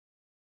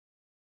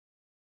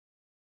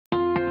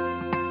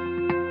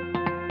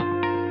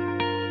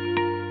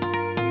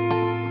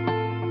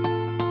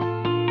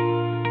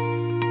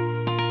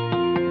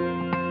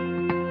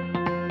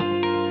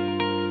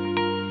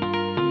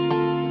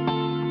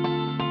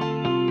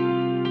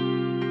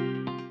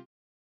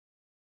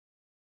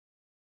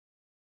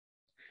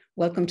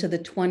Welcome to the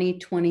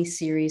 2020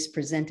 series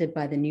presented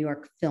by the New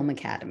York Film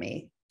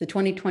Academy. The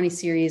 2020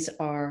 series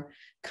are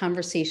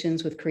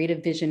conversations with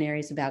creative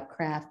visionaries about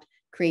craft,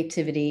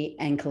 creativity,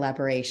 and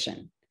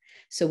collaboration.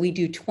 So we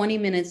do 20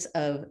 minutes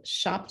of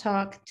shop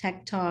talk,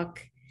 tech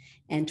talk,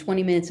 and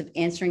 20 minutes of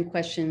answering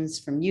questions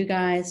from you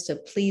guys. So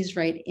please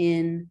write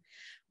in.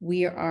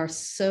 We are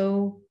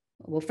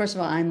well, first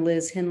of all, I'm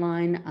Liz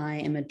Hinlein. I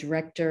am a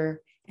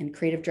director and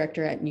creative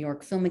director at New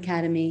York Film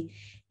Academy.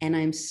 And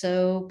I'm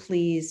so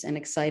pleased and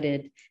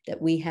excited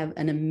that we have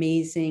an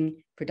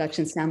amazing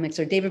production sound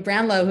mixer, David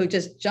Brownlow, who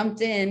just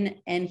jumped in.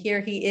 And here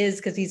he is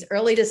because he's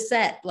early to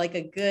set like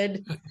a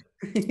good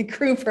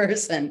crew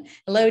person.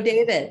 Hello,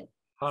 David.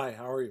 Hi,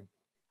 how are you?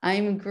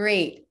 I'm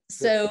great.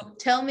 So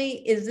tell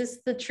me, is this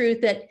the truth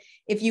that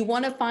if you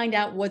want to find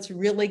out what's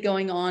really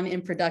going on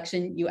in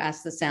production, you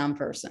ask the sound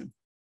person?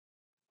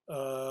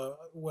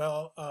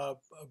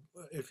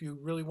 If you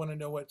really want to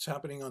know what's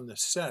happening on the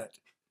set,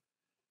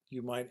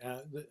 you might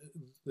ask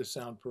the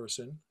sound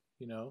person,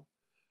 you know.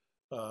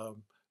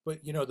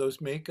 But, you know,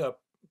 those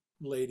makeup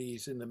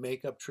ladies in the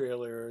makeup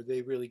trailer,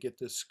 they really get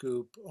the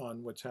scoop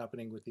on what's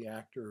happening with the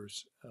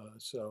actors.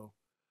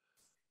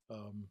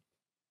 Um,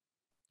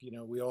 you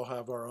know, we all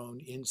have our own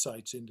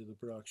insights into the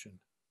production.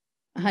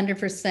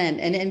 100%.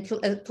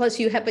 And plus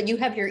you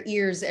have your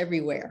ears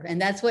everywhere.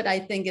 And that's what I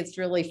think it's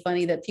really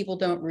funny that people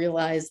don't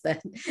realize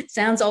that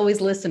sound's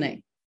always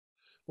listening.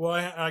 Well,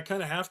 I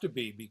kind of have to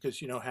be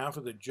because, you know, half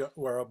of the job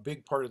or a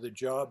big part of the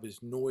job is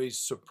noise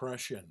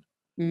suppression.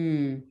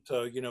 Mm.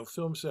 So, you know,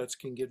 film sets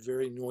can get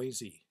very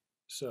noisy.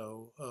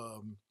 So,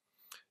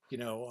 you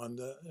know,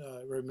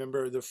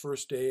 remember the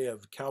first day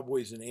of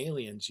Cowboys and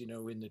Aliens, you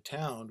know, in the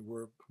town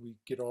where we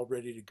get all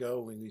ready to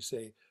go and we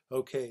say,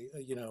 okay,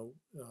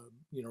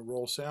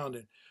 roll sound,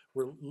 and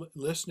we're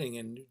listening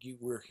and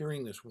we're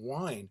hearing this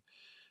whine,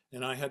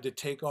 and I had to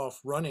take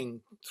off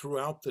running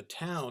throughout the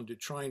town to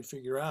try and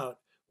figure out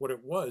what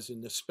it was.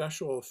 And the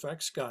special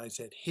effects guys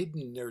had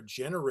hidden their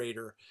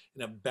generator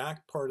in a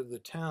back part of the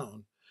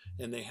town,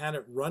 and they had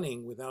it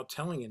running without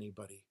telling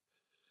anybody.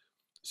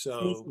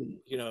 So,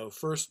 you know,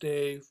 first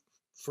day,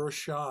 first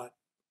shot,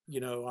 you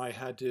know, I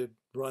had to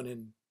run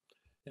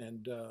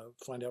and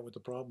find out what the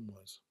problem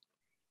was.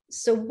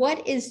 So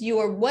what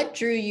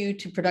drew you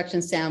to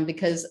production sound?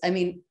 Because I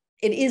mean,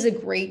 it is a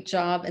great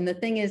job. And the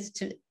thing is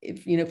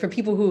for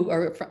people who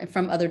are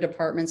from other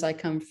departments, I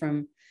come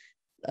from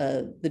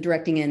the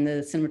directing and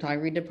the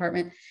cinematography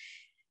department.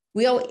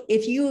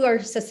 If you are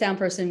a sound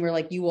person, we're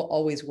like, you will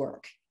always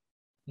work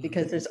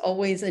because there's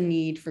always a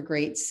need for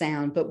great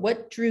sound. But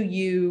what drew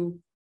you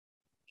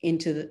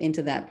into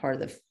that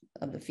part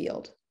of the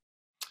field?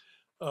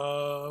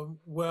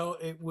 Well,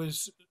 it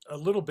was a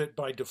little bit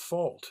by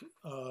default.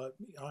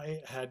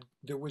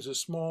 There was a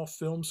small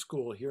film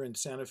school here in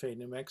Santa Fe,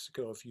 New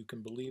Mexico, if you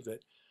can believe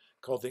it,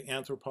 called the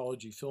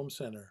Anthropology Film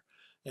Center.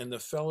 And the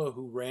fellow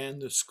who ran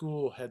the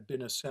school had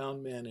been a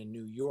sound man in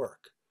New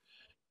York.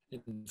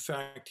 In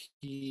fact,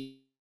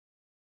 he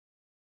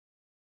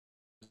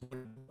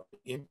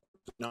in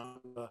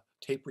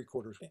tape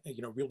recorders,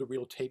 you know,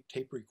 reel-to-reel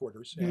tape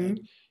recorders. And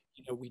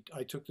you know,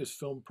 I took this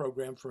film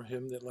program from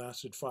him that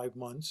lasted 5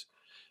 months,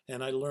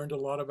 and I learned a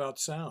lot about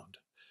sound.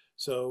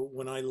 So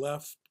when I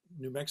left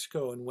New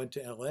Mexico and went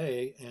to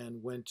LA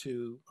and went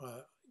to,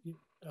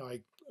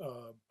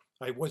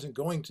 I wasn't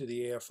going to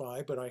the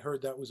AFI, but I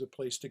heard that was a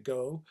place to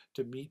go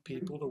to meet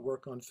people, to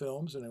work on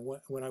films. And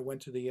when I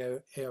went to the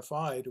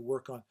AFI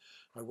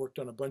I worked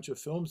on a bunch of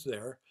films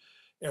there.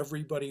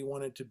 Everybody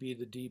wanted to be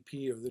the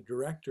DP or the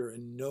director,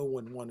 and no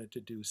one wanted to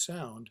do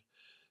sound.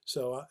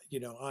 So, you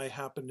know, I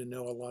happen to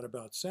know a lot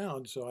about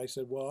sound. So I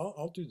said, well,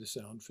 I'll do the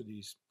sound for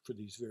these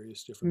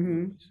various different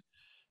movies.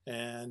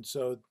 And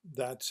so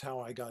that's how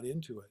I got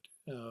into it.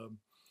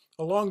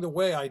 Along the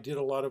way, I did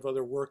a lot of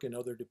other work in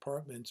other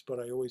departments, but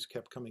I always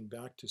kept coming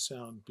back to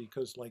sound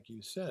because, like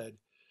you said,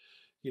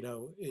 you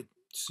know, it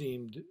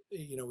seemed,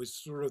 you know, it was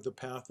sort of the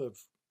path of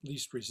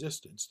least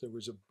resistance. There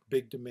was a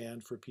big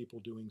demand for people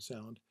doing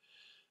sound.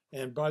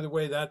 And by the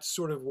way, that's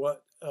sort of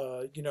what,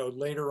 you know,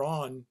 later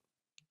on,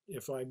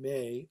 if I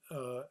may,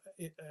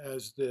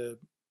 as the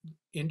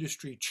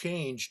industry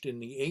changed in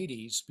the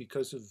 80s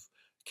because of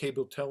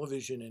cable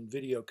television and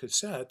video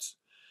cassettes,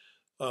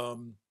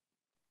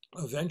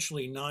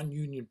 eventually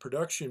non-union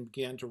production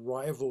began to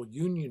rival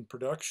union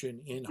production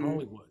in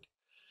Hollywood.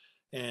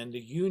 And the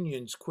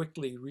unions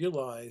quickly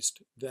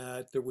realized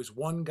that there was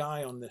one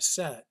guy on the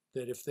set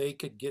that if they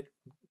could get,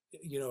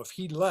 you know, if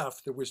he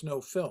left, there was no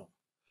film.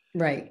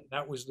 Right.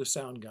 That was the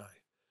sound guy.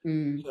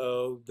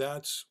 So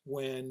that's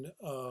when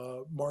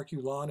Mark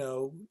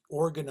Ulano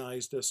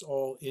organized us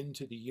all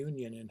into the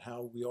union, and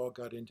how we all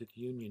got into the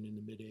union in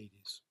the mid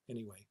 80s.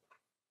 Anyway.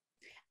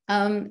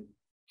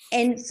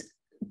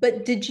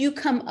 But did you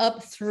come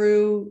up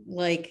through,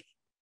 like,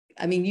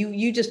 I mean,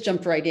 you just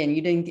jumped right in.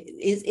 You didn't,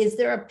 is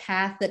there a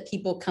path that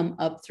people come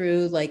up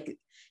through? Like,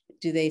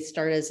 do they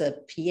start as a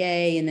PA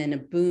and then a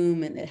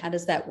boom? And how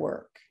does that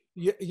work?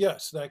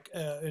 Yes. Like,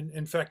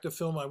 in fact, the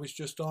film I was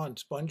just on,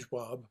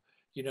 SpongeBob,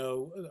 you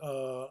know,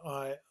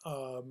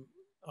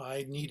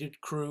 I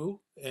needed crew,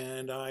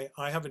 and I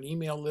have an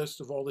email list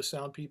of all the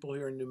sound people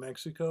here in New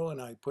Mexico,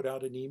 and I put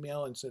out an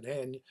email and said,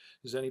 hey,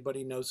 does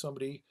anybody know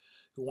somebody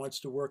who wants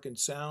to work in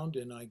sound?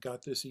 And I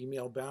got this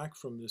email back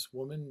from this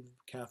woman,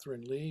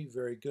 Catherine Lee,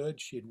 very good.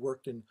 She had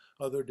worked in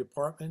other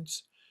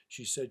departments.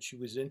 She said she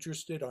was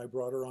interested. I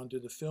brought her onto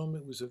the film.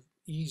 It was an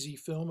easy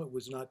film. It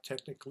was not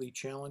technically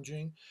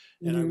challenging.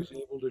 And I Mhm. was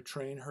able to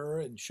train her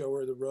and show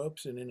her the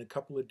ropes. And in a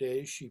couple of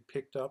days, she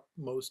picked up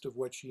most of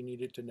what she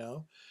needed to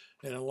know.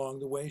 And along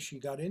the way, she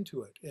got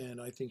into it. And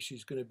I think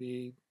she's going to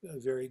be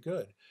very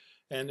good.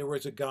 And there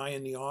was a guy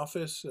in the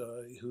office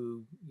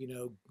who,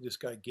 this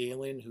guy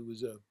Galen, who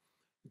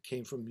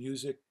came from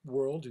music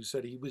world, who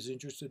said he was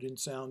interested in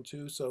sound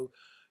too. So,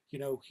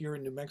 here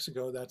in New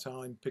Mexico, that's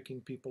how I'm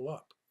picking people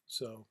up.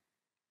 So,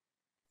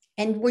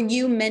 And were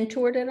you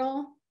mentored at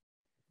all?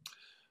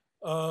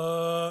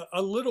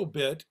 a little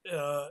bit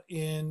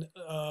in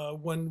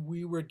when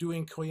we were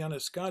doing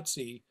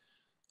Koyaanisqatsi,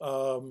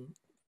 um,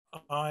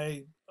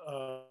 I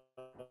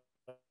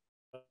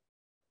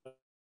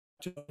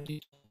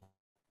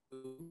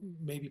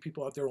maybe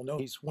people out there will know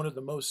he's one of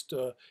the most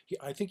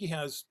I think he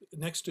has,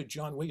 next to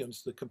John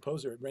Williams, the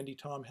composer, Randy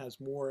Tom has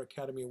more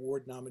Academy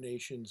Award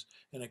nominations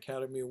and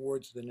Academy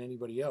Awards than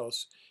anybody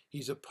else.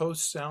 He's a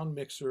post sound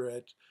mixer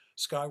at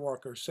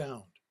Skywalker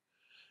Sound.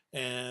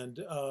 And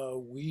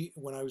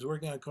when I was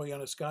working on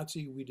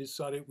Koyaanisqatsi, we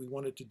decided we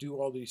wanted to do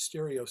all these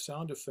stereo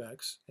sound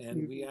effects,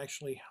 and we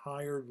actually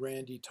hired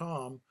Randy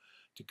Tom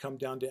to come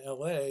down to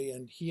LA,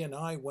 and he and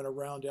I went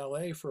around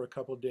LA for a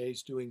couple of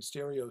days doing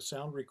stereo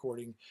sound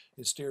recording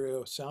and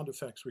stereo sound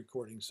effects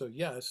recording. So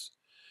yes,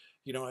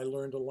 I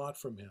learned a lot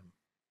from him.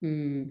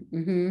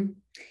 Mm-hmm.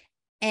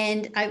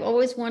 And I've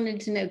always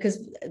wanted to know,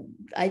 because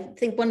I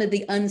think one of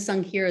the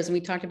unsung heroes, and we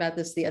talked about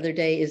this the other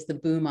day, is the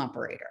boom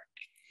operator.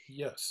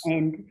 Yes.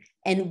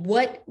 And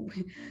what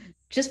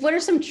are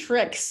some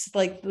tricks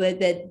like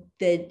that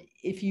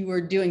if you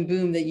were doing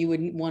boom that you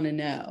wouldn't want to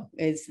know?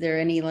 Is there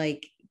any,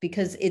 like,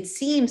 because it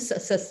seems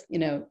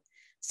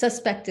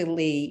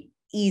suspectedly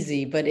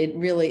easy, but it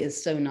really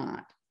is so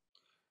not.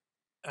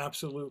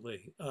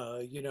 Absolutely.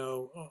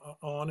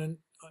 On and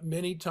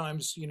many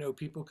times,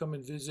 people come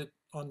and visit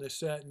on the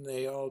set and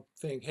they all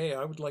think, hey,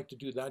 I would like to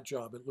do that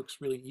job. It looks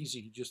really easy.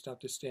 You just have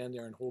to stand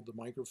there and hold the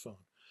microphone.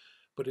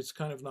 But it's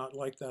kind of not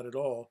like that at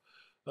all.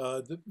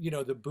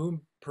 The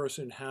boom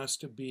person has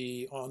to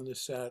be on the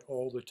set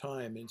all the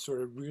time and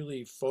sort of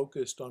really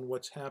focused on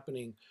what's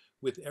happening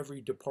with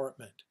every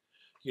department.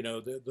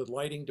 The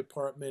lighting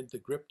department, the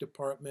grip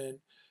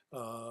department,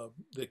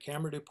 the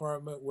camera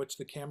department, what's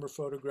the camera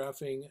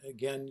photographing?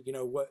 Again,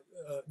 what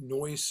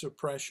noise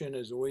suppression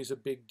is always a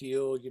big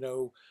deal,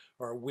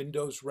 are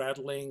windows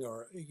rattling,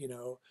 or,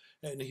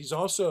 and he's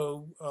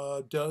also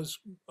does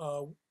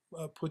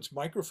puts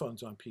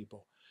microphones on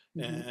people,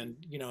 Mhm.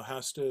 and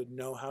has to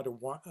know how to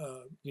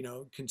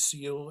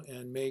conceal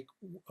and make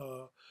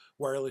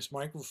wireless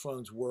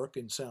microphones work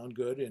and sound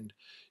good. And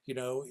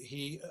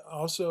he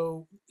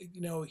also,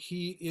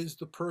 he is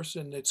the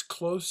person that's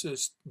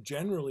closest,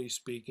 generally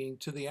speaking,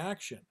 to the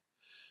action.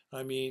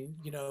 I mean,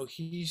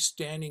 he's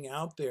standing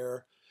out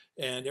there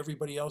and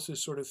everybody else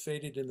is sort of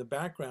faded in the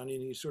background,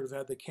 and you sort of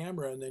have the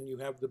camera, and then you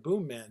have the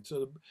boom man.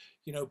 So,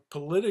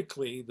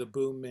 politically, the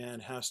boom man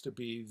has to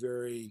be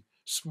very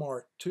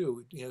smart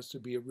too. He has to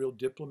be a real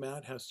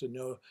diplomat, has to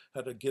know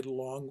how to get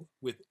along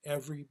with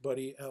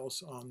everybody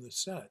else on the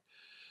set.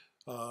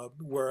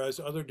 Whereas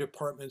other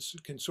departments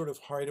can sort of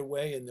hide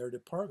away in their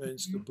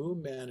departments, the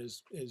boom man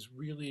is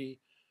really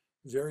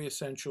very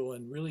essential,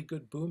 and really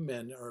good boom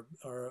men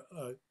are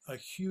a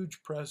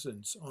huge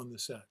presence on the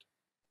set.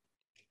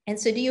 And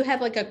so do you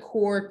have like a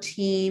core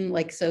team?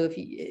 Like, so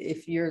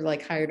if you're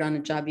like hired on a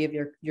job, you have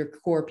your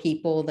core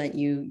people that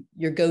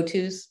your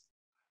go-tos?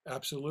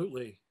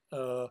 Absolutely.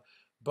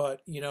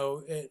 But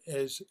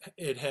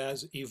it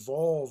has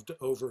evolved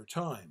over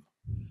time,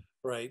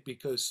 right?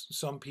 Because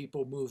some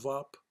people move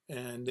up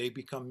and they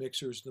become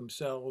mixers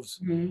themselves,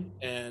 Mhm.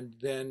 and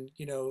then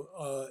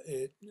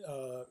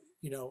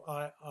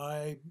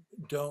I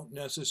don't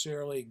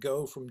necessarily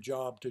go from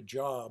job to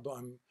job.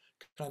 I'm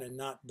kind of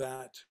not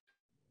that.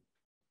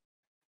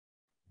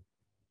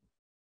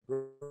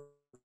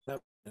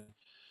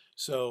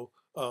 So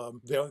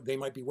they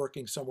might be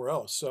working somewhere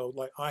else. So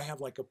like I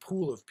have like a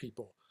pool of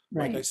people.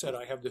 Like I Right. said,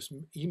 I have this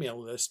email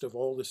list of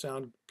all the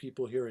sound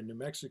people here in New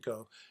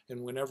Mexico.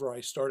 And whenever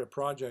I start a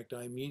project,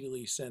 I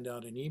immediately send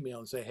out an email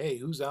and say, hey,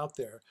 who's out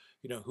there?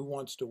 Who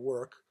wants to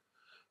work?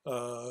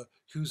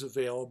 Who's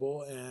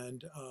available?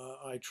 And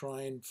I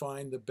try and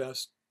find the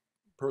best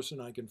person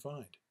I can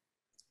find.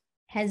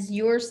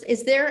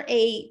 Is there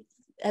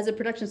as a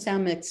production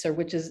sound mixer,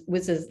 which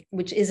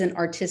is an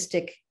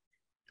artistic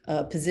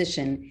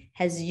position,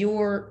 has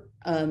your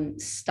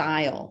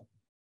style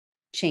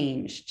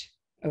changed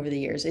over the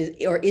years?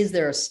 Or is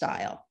there a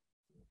style?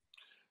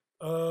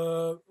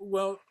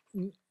 Well,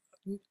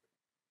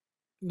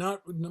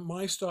 not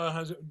my style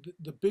has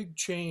the big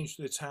change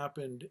that's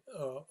happened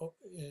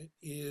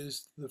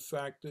is the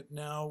fact that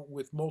now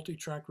with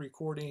multi-track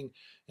recording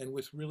and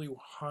with really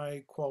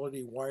high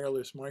quality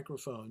wireless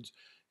microphones,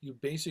 you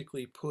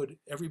basically put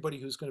everybody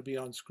who's going to be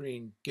on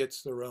screen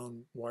gets their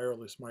own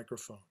wireless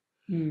microphone.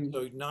 Mm.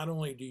 So not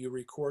only do you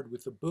record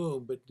with the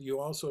boom, but you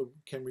also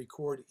can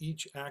record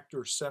each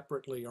actor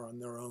separately on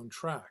their own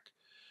track,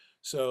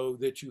 so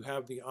that you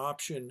have the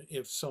option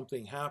if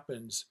something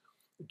happens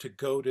to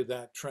go to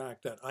that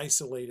track, that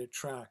isolated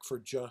track for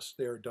just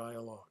their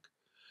dialogue.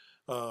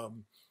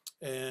 Um,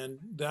 and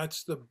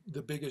that's the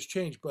biggest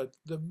change. But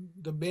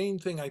the main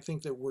thing I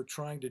think that we're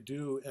trying to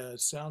do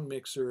as sound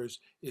mixers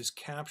is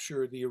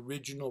capture the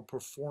original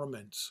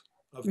performance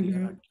of the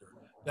Hmm. actor.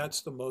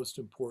 That's the most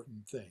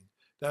important thing.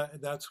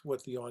 That's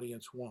what the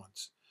audience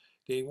wants.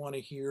 They want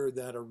to hear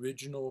that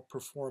original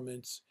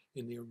performance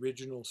in the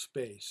original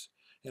space.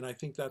 And I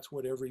think that's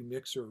what every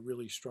mixer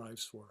really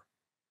strives for.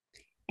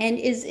 And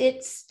is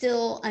it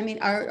still, I mean,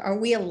 are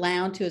we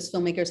allowed to, as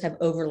filmmakers, have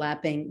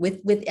overlapping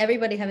with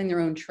everybody having their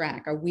own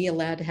track? Are we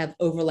allowed to have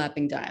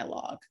overlapping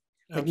dialogue,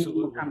 like normal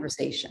Absolutely.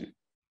 conversation?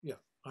 Yeah,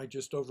 I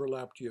just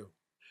overlapped you.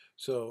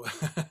 So,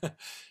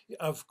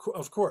 of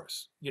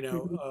course,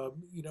 Mhm.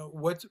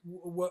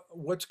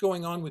 what's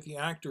going on with the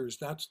actors.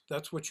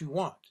 That's what you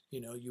want.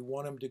 You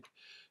want them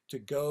to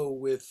go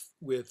with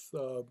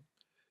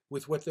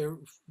what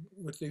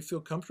they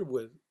feel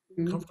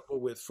Mhm. comfortable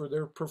with for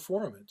their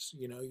performance.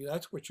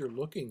 That's what you're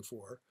looking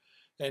for.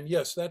 And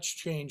yes, that's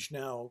changed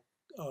now.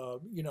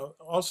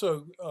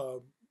 Also,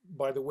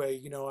 by the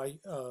way, I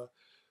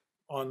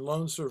on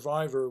Lone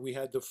Survivor we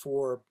had the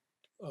four.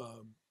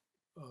 Um,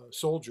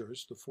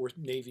 soldiers, the four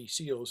Navy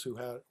SEALs who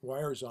had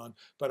wires on,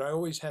 but I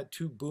always had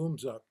two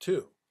booms up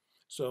too.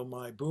 So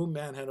my boom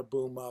man had a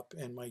boom up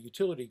and my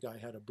utility guy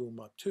had a boom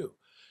up too.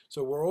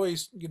 So we're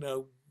always,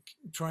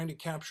 trying to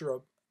capture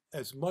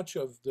as much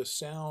of the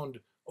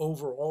sound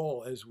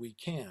overall as we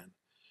can.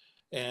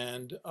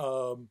 And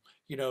of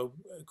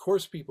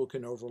course, people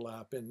can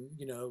overlap, and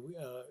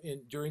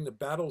during the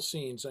battle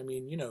scenes, I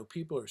mean,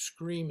 people are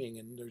screaming,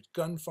 and there's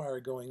gunfire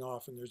going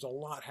off, and there's a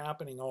lot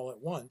happening all at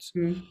once.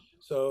 Mhm.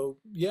 So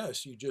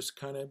yes, you just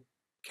kind of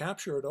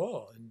capture it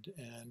all,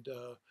 and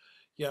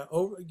yeah,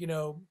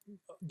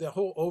 the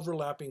whole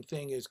overlapping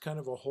thing is kind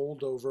of a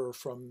holdover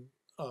from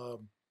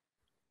um,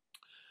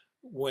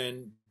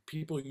 when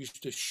people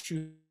used to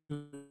shoot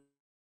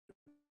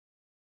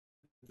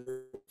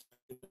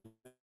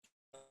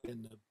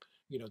in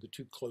the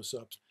two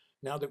close-ups.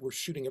 Now that we're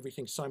shooting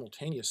everything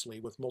simultaneously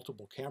with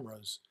multiple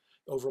cameras,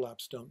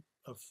 overlaps don't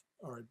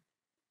are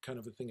kind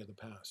of a thing of the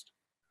past.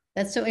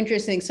 That's so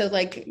interesting. So,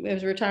 like,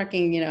 as we're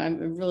talking,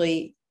 I'm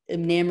really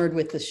enamored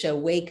with the show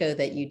Waco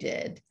that you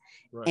did.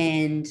 Right.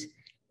 And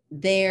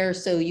there,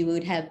 so you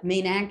would have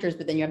main actors,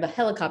 but then you have a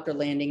helicopter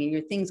landing and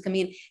your things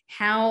coming in.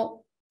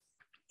 How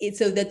it,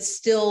 so that's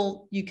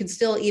still, you can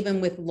still,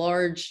 even with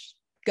large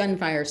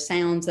gunfire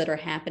sounds that are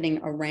happening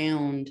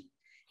around,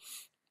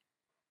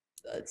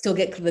 still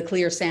get the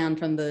clear sound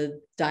from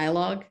the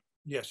dialogue.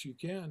 Yes, you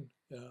can.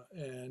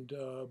 And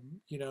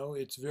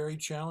it's very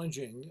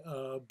challenging,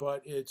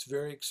 but it's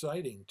very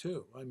exciting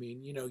too. I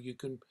mean, you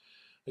can,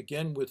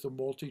 again, with the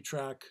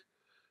multi-track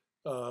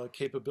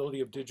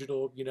capability of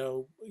digital,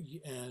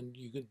 and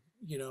you could,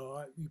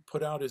 you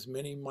put out as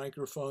many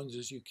microphones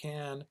as you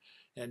can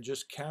and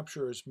just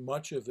capture as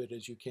much of it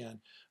as you can.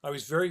 I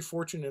was very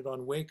fortunate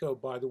on Waco,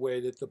 by the way,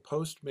 that the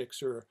post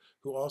mixer,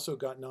 who also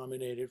got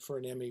nominated for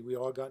an Emmy, we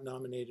all got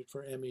nominated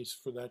for Emmys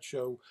for that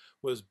show,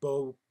 was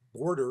Bo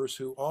Borders,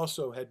 who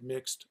also had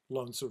mixed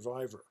Lone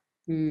Survivor.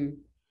 Mm.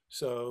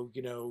 So,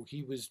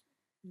 he was,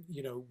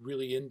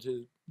 really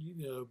into,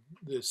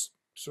 this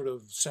sort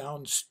of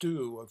sound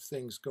stew of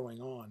things going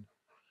on.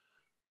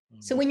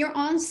 So Um, when you're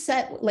on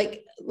set,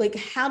 like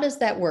how does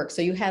that work?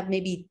 So you have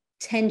maybe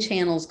 10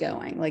 channels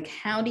going. Like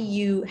how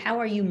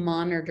are you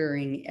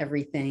monitoring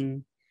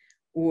everything?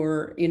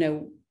 Or,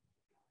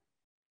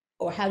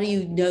 or how do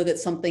you know that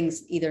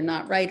something's either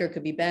not right or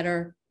could be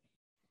better?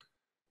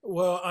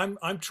 well,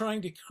 I'm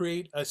trying to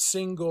create a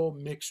single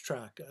mix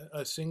track,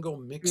 a single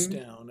mix Mm.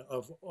 down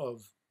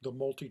of the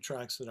multi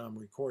tracks that I'm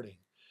recording.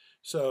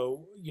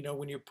 So,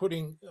 when you're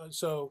putting,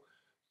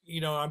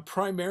 I'm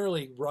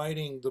primarily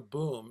writing the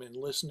boom and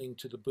listening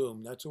to the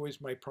boom. That's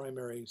always my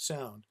primary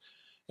sound.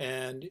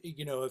 And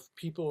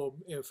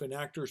if an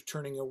actor is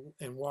turning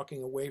and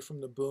walking away from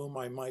the boom,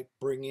 I might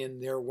bring in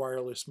their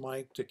wireless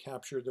mic to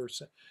capture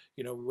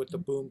what the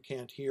boom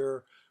can't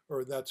hear,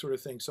 or that sort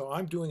of thing. So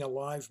I'm doing a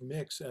live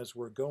mix as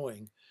we're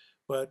going,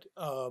 but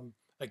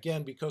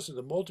again, because of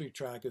the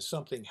multi-track, if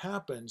something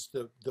happens,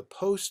 the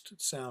post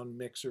sound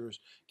mixers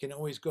can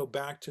always go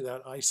back to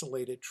that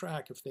isolated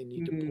track if they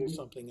need to pull Mm.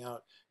 something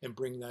out and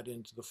bring that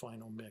into the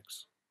final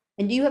mix.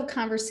 And do you have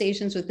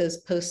conversations with those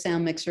post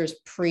sound mixers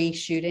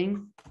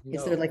pre-shooting?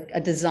 Is there No. like a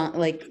design,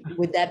 like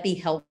would that be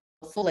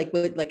helpful? Like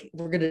we're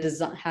gonna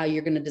design how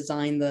you're gonna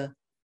design the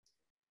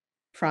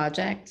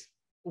project?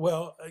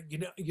 Well,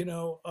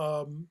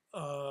 um,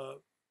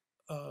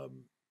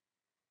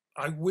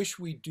 I wish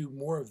we'd do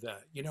more of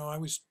that. You know, I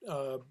was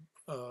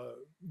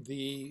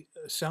the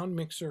sound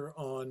mixer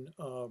on.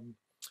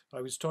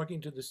 I was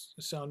talking to this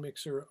sound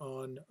mixer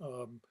on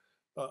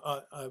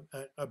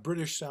a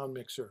British sound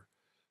mixer,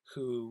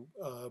 who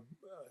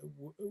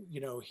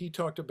you know, he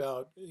talked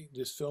about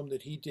this film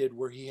that he did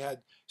where he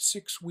had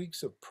 6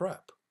 weeks of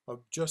prep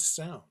of just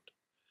sound.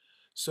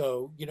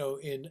 So you know,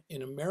 in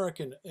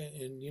American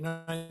in the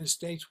United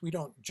States, we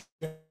don't.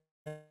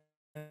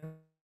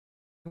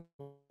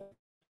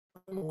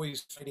 I'm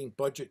always fighting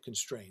budget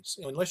constraints.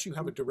 Unless you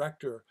have a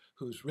director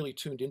who's really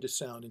tuned into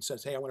sound and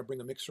says, "Hey, I want to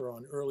bring a mixer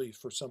on early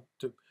for some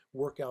to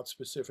work out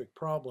specific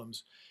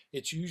problems,"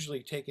 it's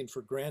usually taken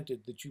for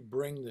granted that you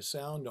bring the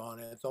sound on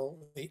it.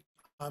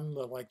 I'm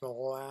like the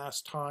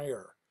last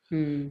hire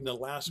Mm. and the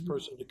last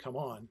person to come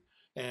on,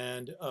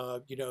 and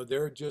you know,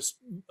 they're just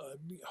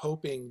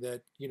hoping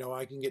that, you know,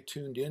 I can get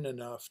tuned in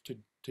enough to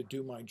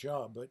do my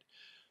job. But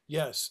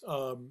yes,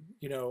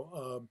 you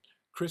know,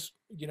 Chris,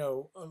 you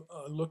know,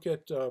 look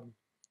at uh,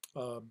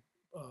 uh,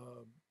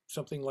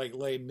 something like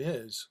Les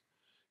Mis,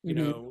 you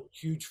Mm-hmm. know,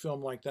 huge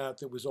film like that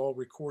that was all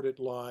recorded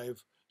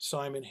live.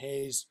 Simon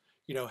Hayes,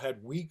 you know,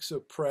 had weeks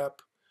of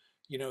prep.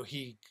 You know,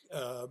 he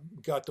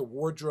got the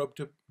wardrobe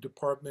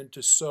department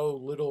to sew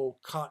little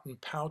cotton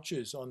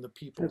pouches on the Oh,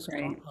 people's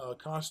great.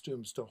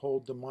 costumes to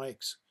hold the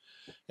mics,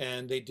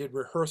 and they did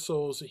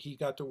rehearsals. He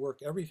got to work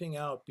everything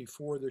out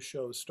before the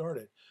show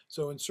started.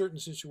 So in certain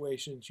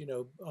situations, you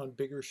know, on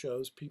bigger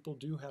shows, people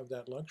do have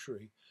that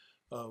luxury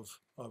of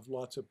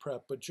lots of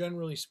prep. But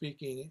generally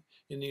speaking,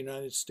 in the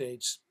United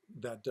States,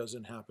 that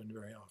doesn't happen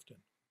very often.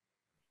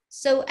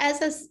 So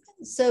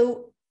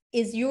so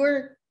is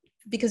your,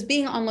 because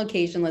being on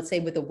location, let's say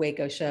with a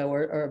Waco show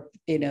or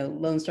you know,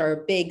 Lone Star,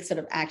 a big sort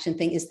of action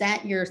thing, is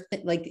that your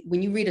like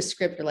when you read a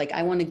script, you're like,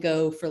 I want to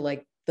go for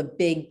like the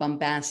big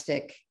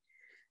bombastic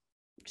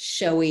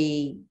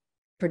showy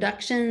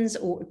productions,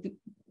 or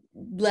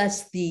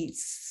less the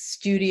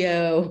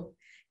studio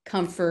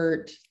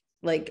comfort?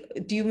 Like,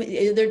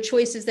 are there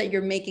choices that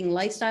you're making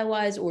lifestyle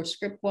wise or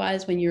script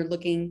wise when you're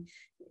looking,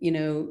 you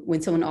know,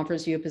 when someone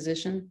offers you a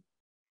position?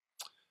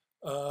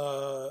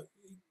 Uh,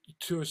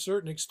 to a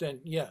certain extent,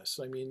 yes.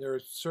 I mean, there are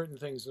certain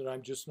things that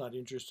I'm just not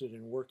interested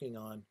in working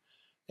on,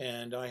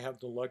 and I have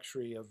the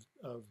luxury of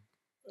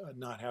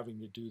not having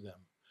to do them.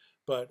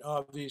 But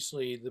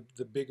obviously,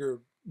 the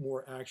bigger,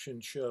 more action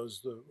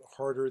shows, the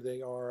harder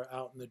they are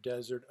out in the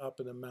desert, up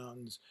in the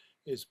mountains,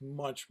 is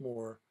much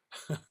more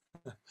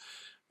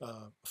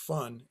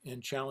fun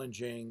and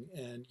challenging.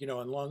 And you know,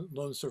 on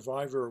Lone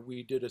Survivor,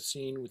 we did a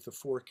scene with the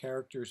four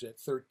characters at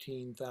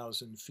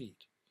 13,000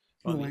 feet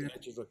Oh, on the wow.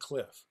 edge of a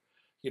cliff.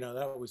 You know,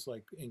 that was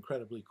like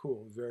incredibly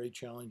cool, very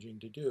challenging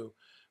to do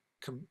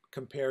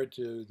compared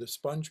to the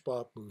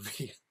SpongeBob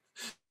movie,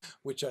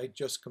 which I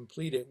just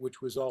completed,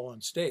 which was all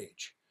on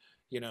stage.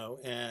 You know,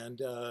 and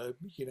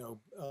you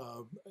know,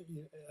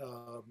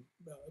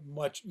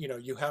 much. You know,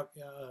 you have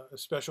a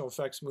special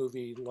effects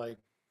movie like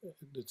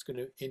that's going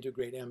to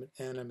integrate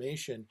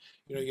animation.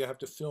 You know, you have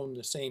to film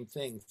the same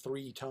thing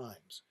 3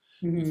 times.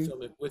 You Mm-hmm.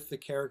 film it with the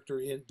character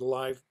in the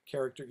live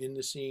character in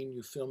the scene.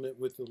 You film it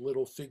with the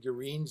little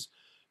figurines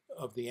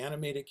of the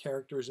animated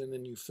characters, and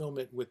then you film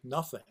it with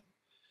nothing.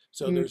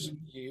 So there's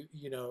Mm-hmm.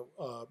 you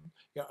know,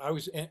 yeah, I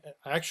was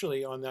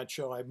actually on that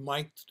show. I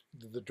mic'd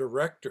the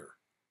director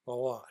a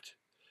lot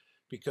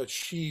because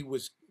she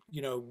was,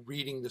 you know,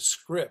 reading the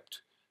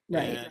script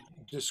Right. and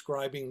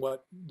describing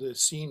what the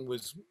scene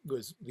was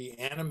the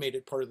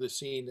animated part of the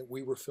scene that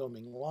we were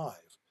filming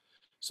live.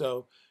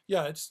 So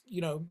yeah, it's,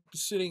 you know,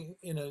 sitting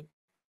in a,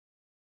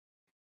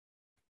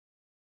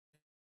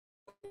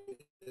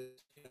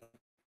 you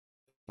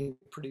know,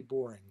 pretty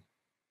boring.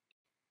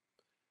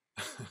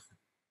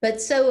 But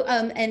so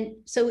and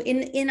so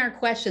in our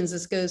questions,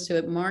 this goes to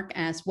it. Mark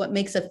asked, what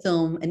makes a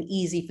film an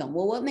easy film?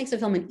 Well, what makes a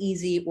film an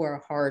easy or a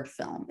hard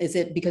film? Is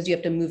it because you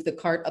have to move the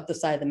cart up the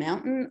side of the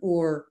mountain,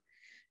 or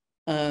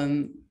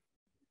um,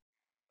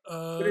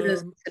 what are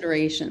those Um,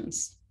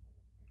 considerations?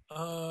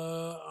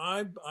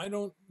 I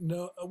don't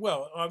know.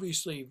 Well,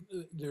 obviously,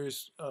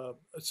 there's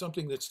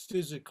something that's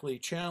physically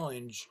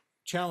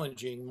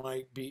challenging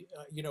might be.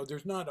 You know,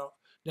 there's not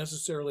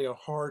necessarily a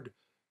hard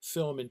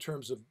film in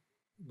terms of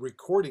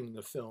recording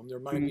the film. There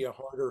might Mm-hmm. be a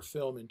harder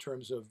film in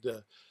terms of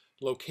the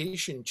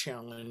location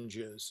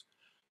challenges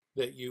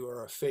that you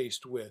are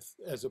faced with,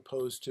 as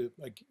opposed to,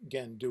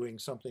 again, doing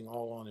something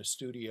all on a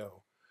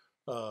studio,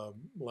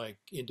 like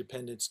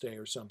Independence Day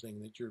or something,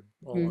 that you're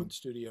all on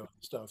studio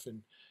and stuff,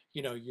 and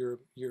you know, you're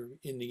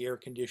in the air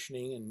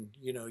conditioning, and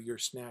you know, you're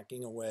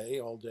snacking away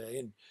all day,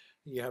 and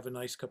you have a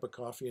nice cup of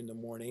coffee in the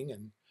morning,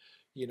 and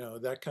you know,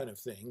 that kind of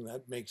thing.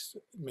 That makes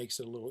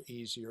it a little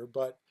easier.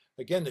 But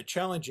again, the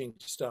challenging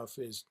stuff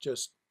is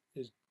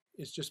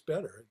is just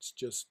better. It's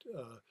just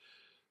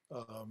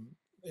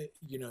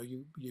you know,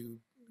 you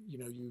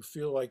know, you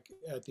feel like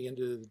at the end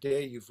of the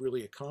day you've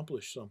really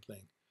accomplished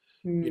something,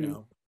 you Mm-hmm.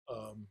 know.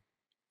 um,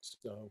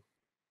 so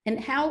And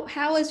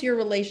how is your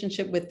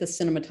relationship with the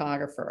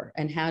cinematographer,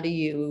 and how do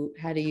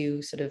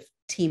you sort of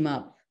team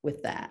up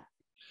with that?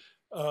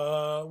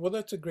 Well,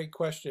 that's a great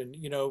question.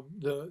 You know,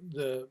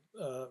 the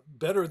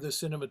better the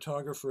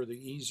cinematographer,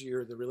 the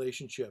easier the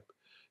relationship.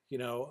 You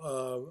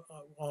know,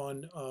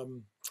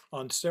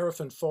 on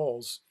Seraphin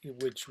Falls,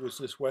 which was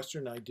this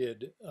western I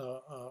did,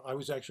 I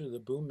was actually the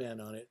boom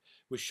man on it. It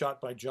was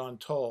shot by John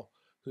Tull,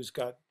 who's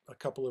got a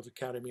couple of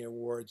Academy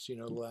Awards. You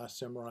know, The Last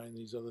Samurai and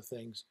these other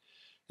things,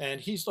 and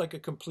he's like a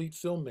complete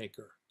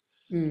filmmaker.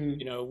 You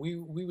Mm, know, we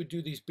would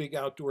do these big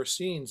outdoor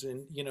scenes,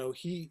 and you know,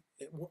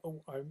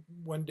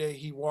 one day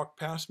he walked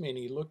past me and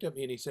he looked at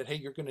me and he said, "Hey,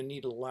 you're going to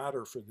need a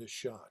ladder for this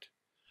shot."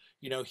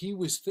 You know, he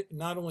was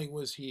not only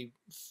was he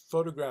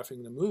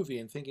photographing the movie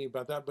and thinking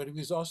about that, but he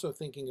was also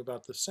thinking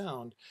about the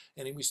sound,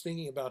 and he was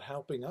thinking about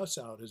helping us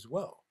out as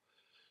well.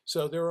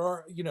 So there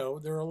are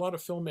a lot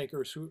of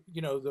filmmakers who,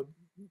 you know,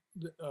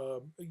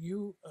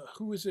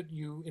 who is it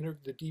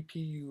the DP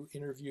you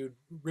interviewed,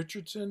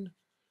 Richardson,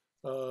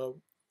 uh,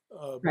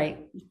 uh, right. right,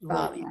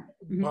 Bob, yeah.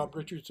 Hmm. Bob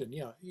Richardson.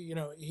 Yeah,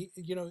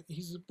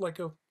 he's like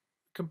a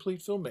complete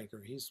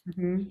filmmaker. He's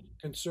Hmm.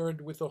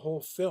 concerned with the whole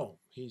film.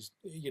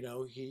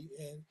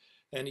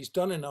 And he's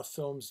done enough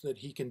films that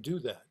he can do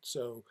that.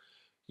 So,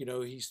 you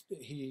know, he's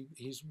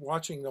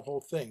watching the whole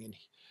thing, and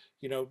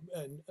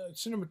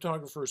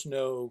cinematographers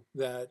know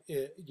that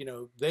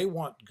they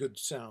want good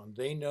sound.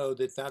 They know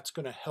that that's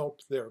going to help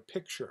their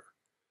picture.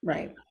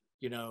 Right.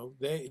 You know,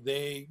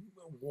 they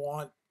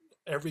want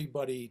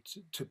everybody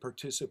to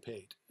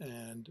participate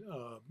and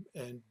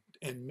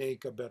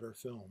make a better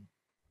film.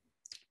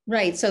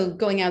 Right. So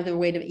going out of their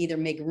way to either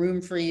make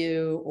room for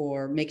you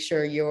or make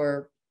sure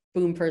your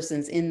boom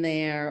person's in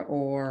there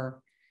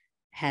or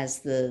has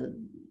the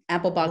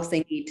Apple box Well,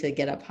 they need to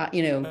get up high,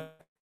 you know,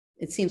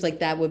 it seems like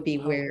that would be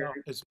how where about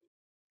as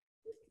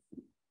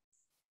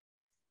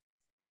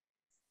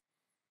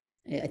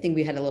I think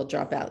we had a little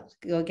dropout.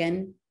 Go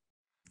again.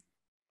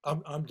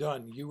 I'm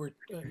done. You were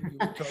talking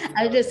I was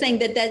about. just saying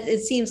that it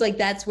seems like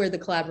that's where the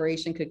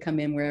collaboration could come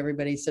in, where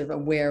everybody's sort of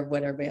aware of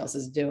what everybody else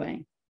is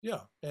doing.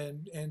 Yeah,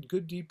 and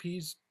good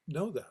DPs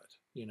know that.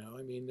 You know,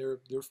 I mean, they're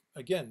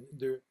again,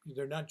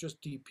 they're not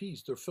just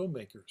DPs, they're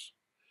filmmakers.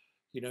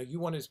 You know, you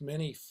want as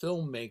many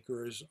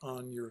filmmakers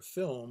on your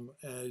film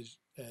as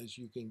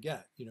you can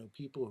get. You know,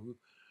 people who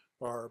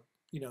are,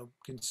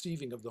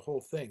 conceiving of the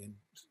whole thing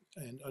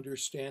and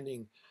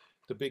understanding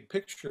the big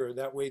picture.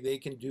 That way they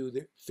can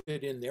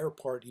fit in their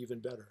part even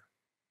better.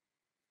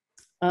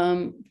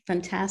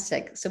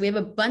 Fantastic. So we have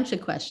a bunch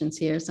of questions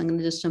here, so I'm going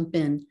to just jump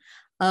in.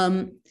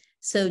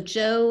 So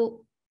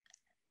Joe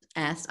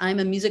asked, I'm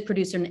a music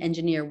producer and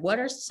engineer. What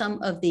are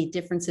some of the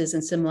differences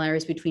and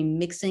similarities between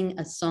mixing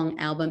a song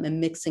album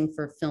and mixing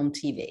for film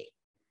TV?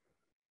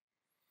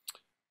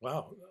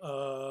 Wow.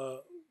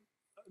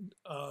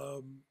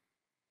 Um,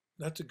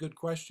 that's a good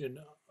question.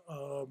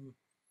 Um,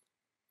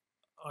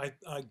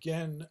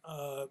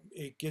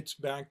 it gets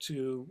back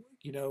to,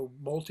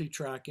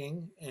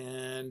 multi-tracking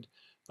and,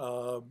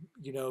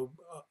 you know,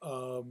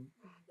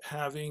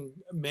 having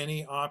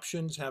many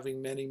options,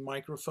 having many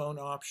microphone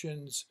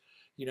options,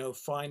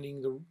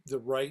 finding the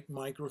right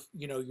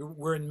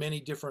we're in many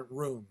different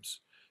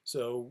rooms.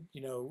 So,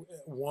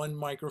 one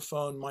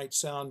microphone might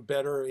sound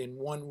better in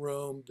one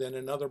room than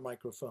another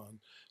microphone.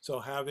 So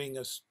having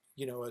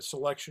a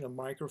selection of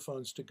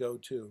microphones to go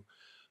to.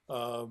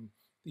 Um,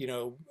 you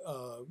know,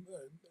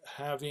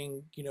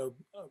 having,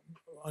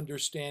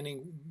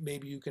 understanding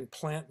maybe you can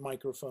plant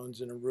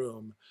microphones in a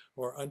room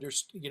or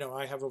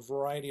I have a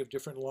variety of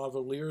different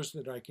lavaliers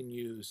that I can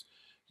use.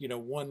 You know,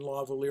 one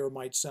lavalier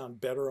might sound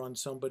better on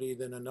somebody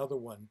than another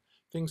one.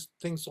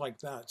 Things like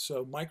that.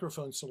 So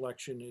microphone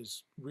selection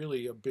is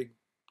really a big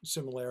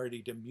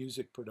similarity to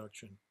music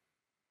production.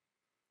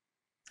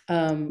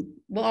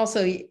 Well,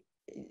 also,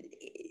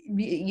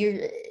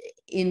 you're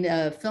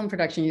in film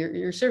production,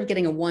 you're sort of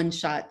getting a one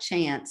shot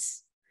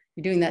chance.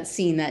 You're doing that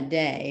scene that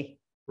day,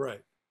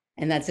 Right.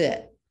 and that's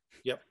it.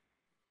 Yep.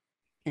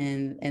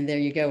 And there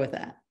you go with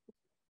that.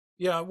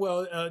 Yeah,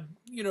 well,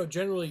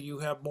 generally you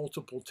have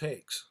multiple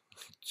takes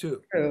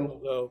too. True.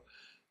 Although,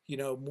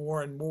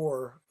 more and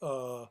more,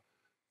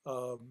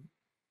 um,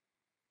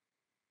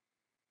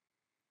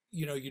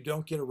 you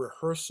don't get a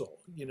rehearsal.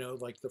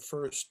 Like the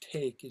first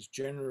take is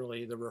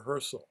generally the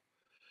rehearsal.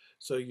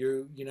 So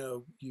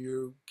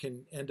you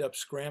can end up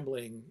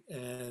scrambling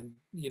and,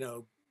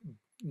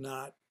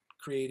 not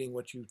creating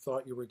what you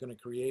thought you were going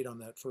to create on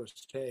that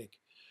first take.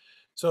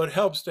 So it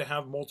helps to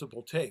have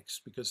multiple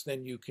takes because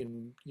then you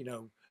can,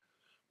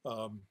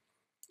 um,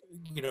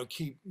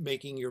 keep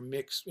making your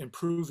mix,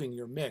 improving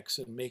your mix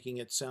and making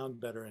it sound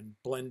better and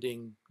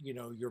blending,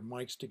 your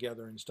mics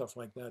together and stuff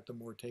like that, the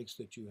more takes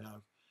that you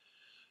have.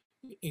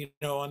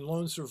 On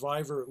Lone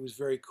Survivor, it was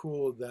very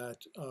cool that,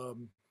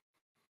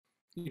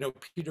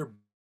 Peter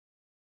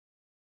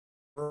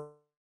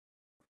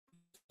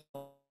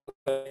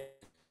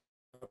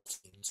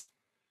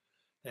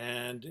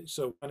and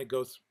so kind of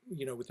go,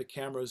 with the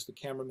cameras, the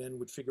cameramen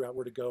would figure out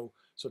where to go.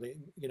 So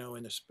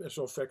and the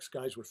special effects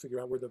guys would figure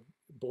out where the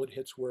bullet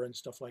hits were and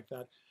stuff like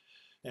that.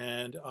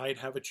 And I'd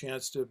have a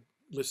chance to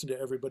listen to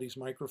everybody's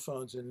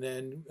microphones. And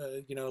then,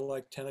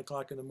 like 10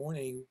 o'clock in the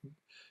morning,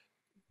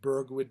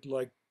 Berg would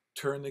like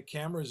turn the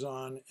cameras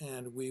on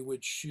and we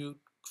would shoot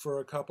for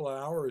a couple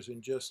of hours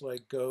and just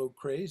like go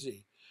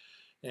crazy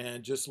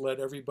and just let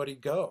everybody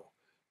go.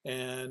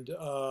 And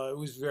it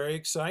was very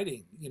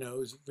exciting. It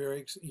was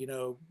very,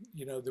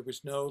 there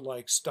was no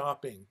like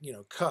stopping,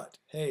 cut.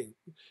 Hey,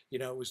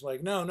 it was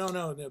like, no, no,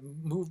 no,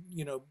 move,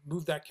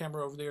 move that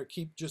camera over there.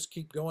 Just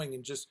keep going.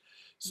 And just, Mhm.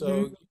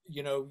 so,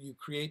 you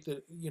create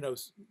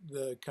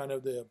the kind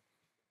of the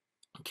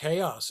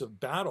chaos of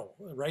battle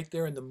right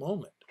there in the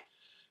moment.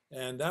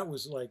 And that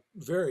was like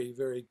very,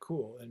 very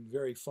cool and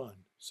very fun.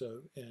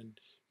 So, and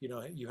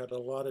you had a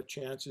lot of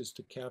chances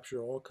to capture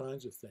all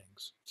kinds of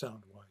things,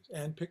 sound wise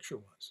and picture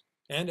wise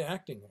and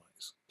acting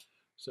wise.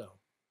 So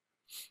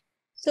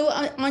So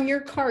on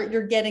your cart,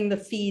 you're getting the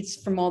feeds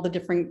from all the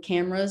different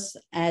cameras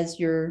as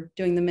you're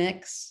doing the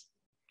mix,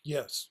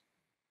 yes,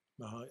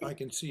 I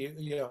can see it.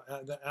 Yeah,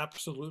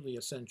 absolutely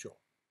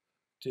essential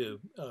to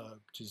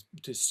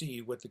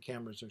see what the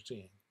cameras are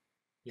seeing.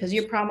 because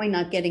you're Yes. probably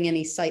not getting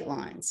any sight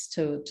lines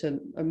to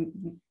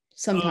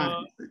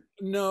sometimes Uh,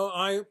 no,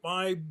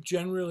 I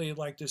generally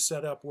like to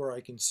set up where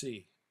I can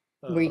see.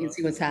 where you can Uh,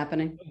 see what's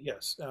happening.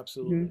 yes,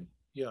 absolutely. Mhm.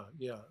 Yeah,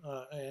 yeah,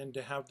 and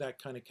to have that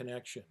kind of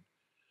connection.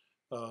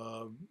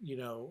 I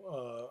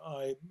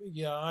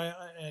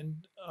yeah,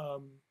 and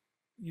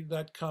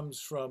that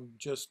comes from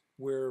just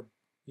where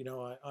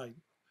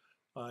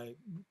I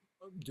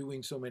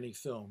doing so many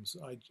films.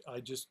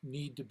 I just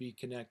need to be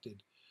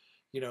connected.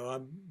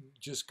 I'm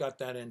just got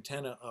that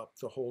antenna up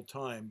the whole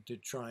time to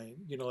try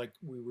and, like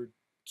we were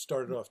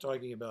started off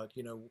talking about,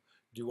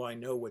 do I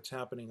know what's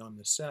happening on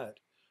the set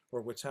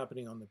or what's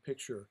happening on the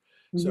picture?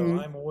 So Mhm.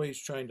 I'm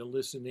always trying to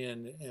listen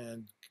in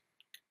and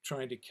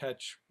trying to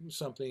catch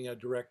something a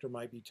director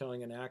might be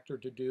telling an actor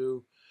to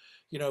do,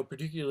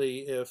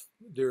 particularly if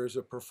there's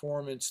a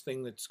performance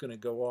thing that's going to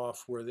go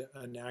off where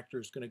an actor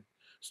is going to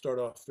start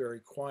off very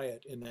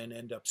quiet and then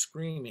end up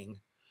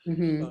screaming.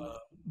 Mhm. uh,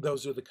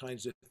 those are the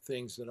kinds of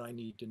things that I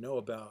need to know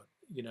about,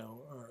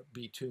 or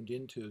be tuned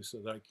into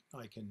so that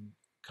I can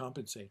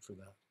compensate for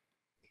that.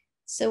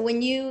 So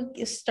when you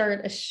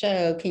start a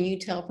show, can you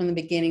tell from the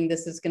beginning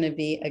this is going to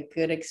be a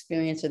good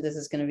experience or this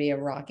is going to be a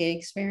rocky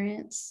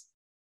experience?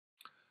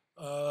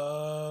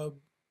 Uh,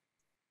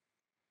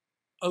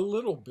 a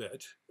little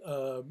bit.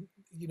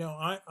 You know,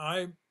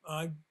 I,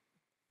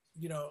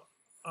 you know,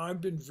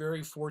 I've been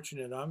very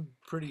fortunate. I'm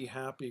pretty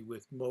happy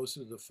with most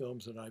of the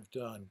films that I've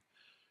done.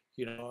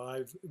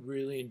 I've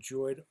really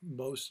enjoyed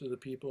most of the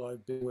people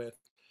I've been with.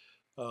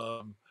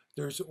 Um,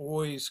 there's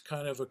always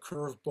kind of a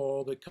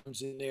curveball that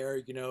comes in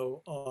there,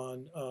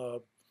 on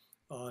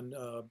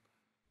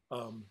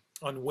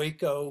on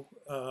Waco.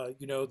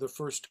 The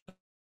first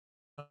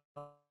time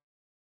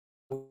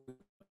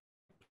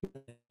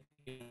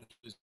he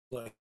was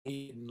like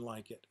he didn't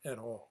like it at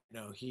all.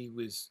 He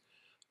was.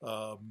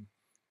 Um,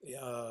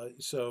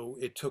 so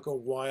it took a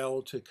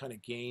while to kind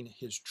of gain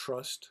his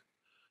trust.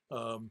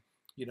 Um,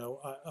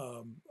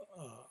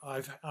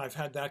 I've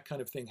had that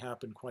kind of thing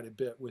happen quite a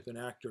bit with an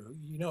actor.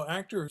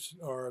 Actors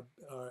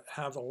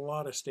have a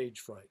lot of stage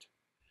fright.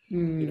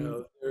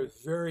 Mm,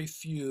 There's very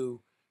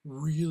few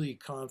really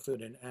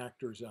confident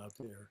actors out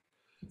there.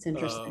 it's Um,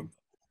 interesting.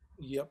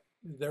 yep,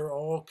 they're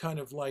all kind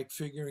of like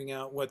figuring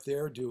out what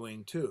they're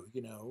doing too.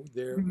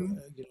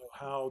 Mhm.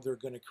 How they're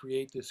going to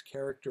create this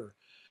character,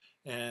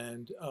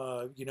 and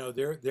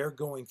they're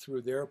going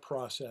through their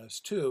process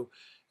too.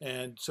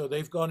 And so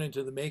they've gone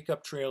into the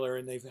makeup trailer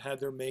and they've had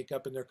their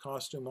makeup and their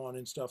costume on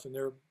and stuff, and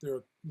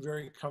they're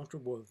very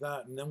comfortable with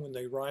that. And then when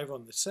they arrive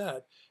on the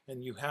set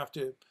and you have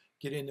to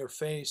get in their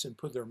face and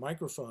put their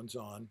microphones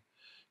on,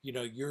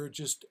 you're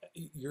just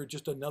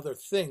another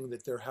thing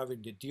that they're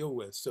having to deal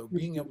with. So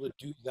being Mhm. able to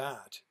do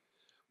that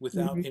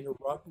without Mhm.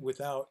 interrupt,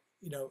 without,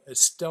 as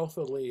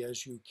stealthily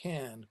as you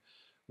can,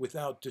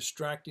 without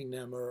distracting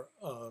them or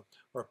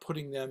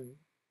putting them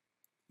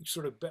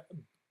sort of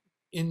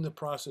in the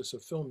process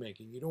of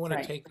filmmaking. You don't want to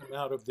Right, take them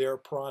out of their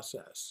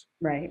process.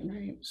 right,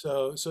 right.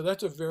 So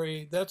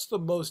that's the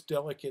most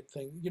delicate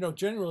thing.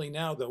 Generally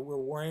now though, we're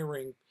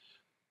wiring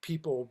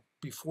people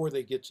before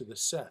they get to the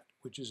set,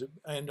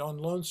 and on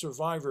Lone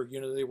Survivor,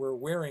 they were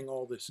wearing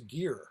all this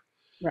gear.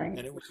 Right.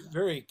 And it was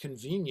very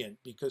convenient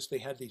because they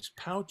had these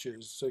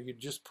pouches. So you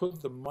just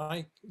put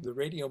the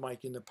radio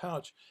mic in the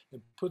pouch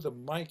and put the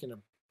mic in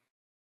a,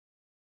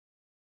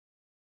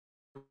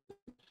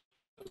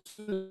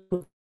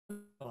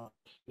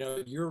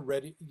 you're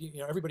ready,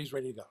 everybody's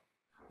ready to go.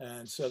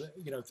 And so,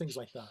 things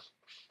like that.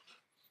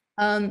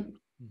 Um,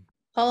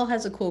 Paul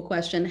has a cool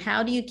question.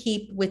 How do you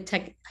keep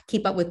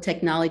up with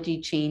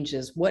technology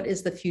changes? What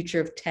is the future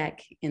of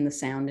tech in the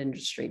sound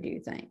industry, do you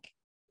think?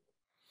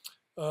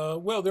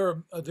 Well,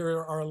 there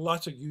are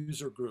lots of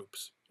user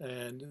groups,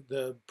 and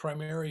the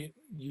primary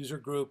user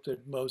group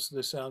that most of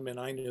the soundmen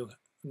I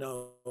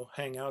know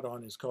hang out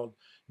on is called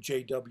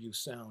JW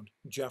Sound.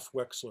 Jeff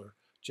Wexler.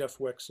 Jeff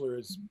Wexler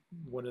is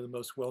one of the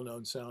most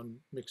well-known sound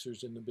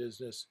mixers in the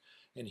business,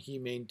 and he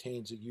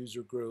maintains a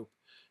user group,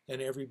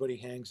 and everybody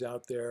hangs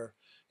out there.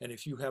 And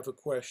if you have a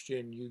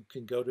question, you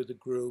can go to the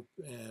group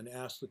and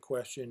ask the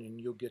question, and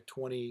you'll get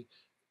 20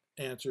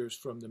 answers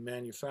from the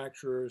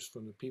manufacturers,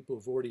 from the people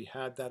who've already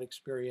had that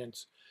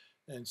experience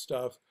and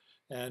stuff.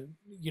 And,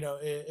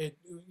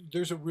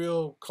 there's a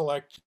real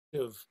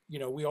collective,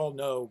 we all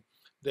know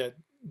that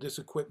this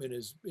equipment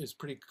is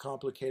pretty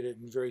complicated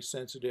and very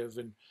sensitive,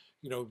 and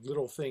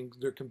little things,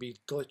 there can be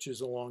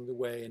glitches along the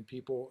way, and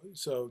people,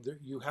 so there,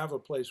 you have a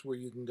place where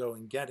you can go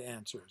and get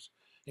answers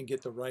and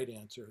get the right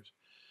answers.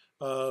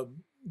 uh,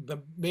 the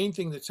main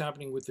thing that's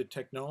happening with the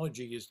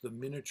technology is the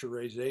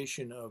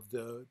miniaturization of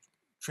the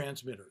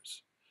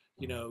transmitters.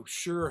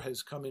 Shure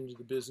has come into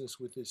the business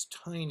with this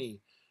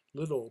tiny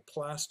little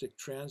plastic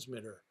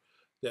transmitter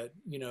that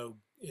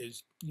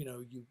is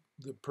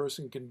the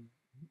person can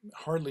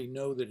hardly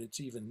know that it's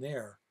even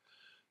there.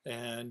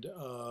 And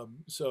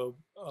and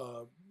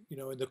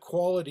the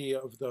quality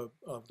of the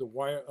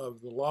wire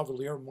of the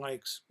lavalier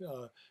mics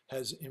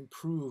has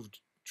improved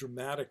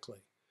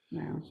dramatically,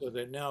 Wow. so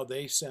that now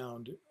they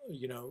sound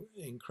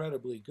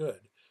incredibly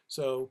good.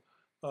 So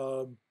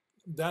um,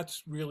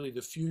 that's really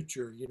the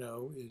future,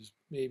 is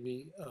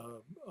maybe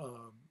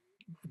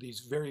these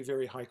very,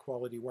 very high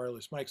quality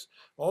wireless mics.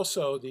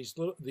 Also, these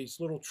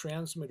little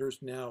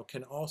transmitters now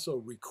can also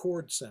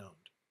record sound.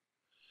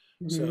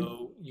 Mhm.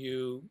 So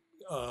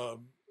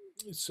um,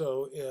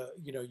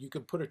 you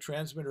can put a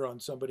transmitter on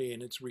somebody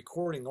and it's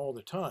recording all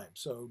the time.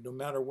 So no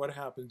matter what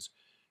happens,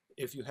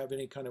 if you have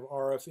any kind of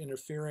RF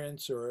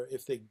interference, or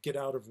if they get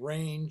out of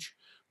range,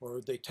 or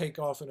they take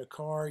off in a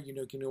car, you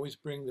can always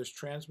bring this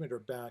transmitter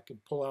back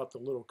and pull out the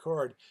little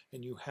card,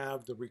 and you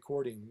have the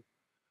recording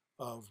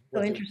of Oh, what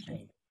they're interesting.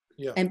 saying.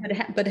 Yeah, And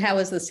but how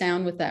is the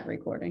sound with that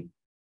recording?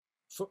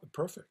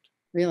 perfect.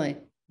 Really?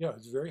 Yeah,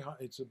 it's very high.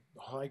 It's a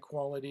high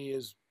quality,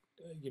 as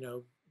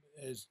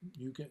as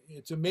you can.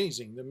 It's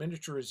amazing. The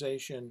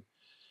miniaturization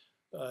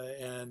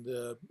and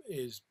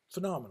is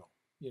phenomenal.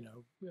 You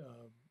know,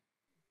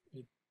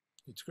 it,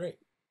 it's great.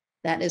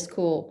 That is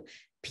cool. Mhm.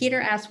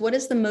 Peter asked, what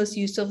is the most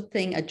useful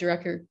thing a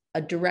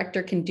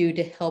director can do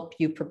to help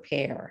you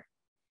prepare?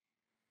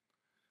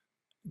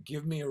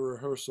 Give me a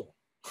rehearsal.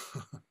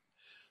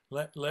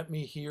 Let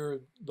me hear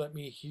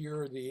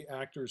the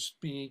actors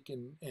speak,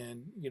 and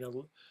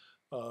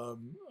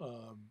um,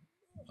 um,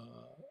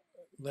 uh,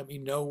 let me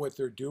know what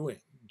they're doing.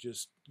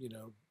 Just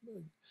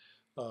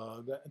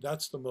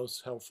that's the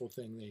most helpful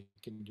thing they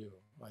can do,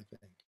 I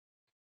think.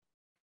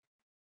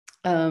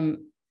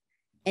 Um,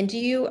 and do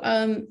you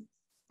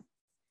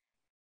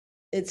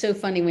it's so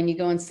funny when you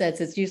go on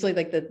sets, it's usually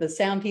like the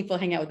sound people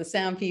hang out with the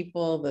sound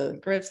people, the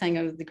grips hang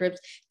out with the grips.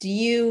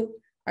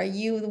 Are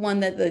you the one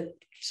that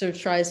sort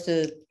of tries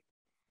to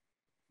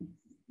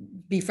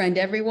befriend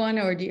everyone,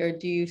 or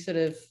do you sort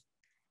of,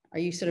 are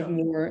you sort of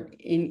Yeah. more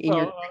in your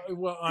Well,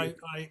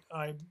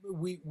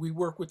 we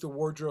work with the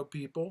wardrobe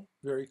people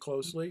very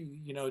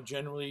closely.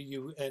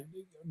 Generally, and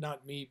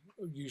not me,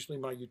 usually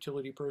my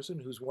utility person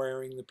who's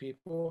wiring the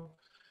people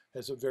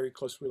has a very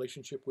close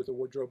relationship with the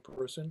wardrobe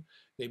person.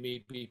 They may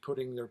be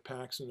putting their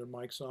packs and their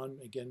mics on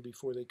again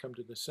before they come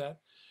to the set.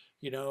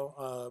 I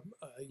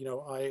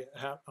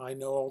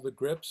know all the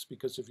grips,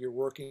 because if you're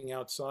working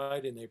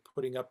outside and they're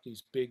putting up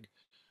these big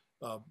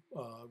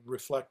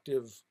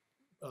reflective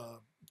uh,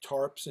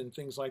 tarps and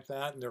things like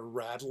that, and they're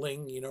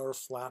rattling, or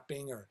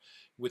flapping, or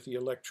with the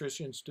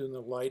electricians doing the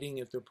lighting,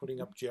 if they're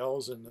putting up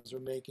gels and those are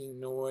making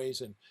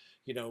noise, and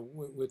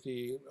with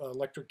the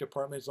electric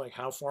department, it's like,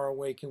 how far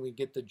away can we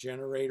get the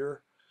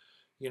generator?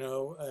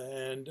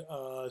 And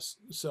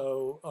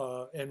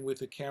and with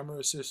the camera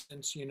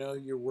assistants,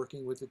 you're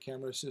working with the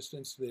camera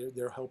assistants.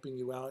 They're helping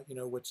you out.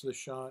 What's the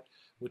shot?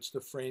 What's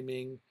the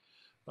framing?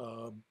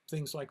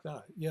 Things like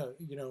that. Yeah,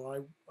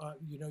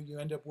 you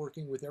end up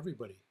working with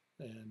everybody,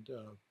 and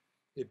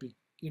it be,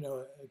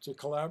 it's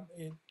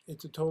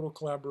a total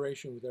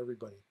collaboration with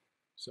everybody.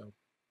 So,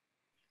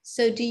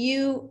 So do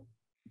you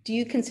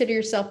consider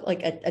yourself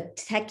like a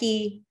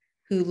techie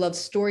who loves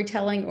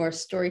storytelling, or a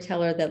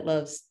storyteller that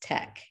loves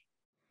tech?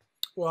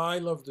 well, I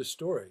love the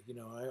story.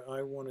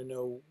 I want to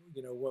know,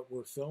 what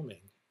we're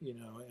filming,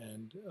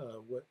 and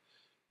what,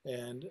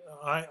 and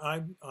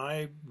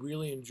I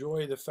really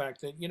enjoy the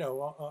fact that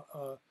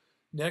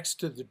next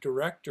to the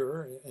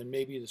director and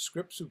maybe the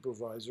script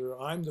supervisor,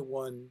 I'm the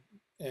one,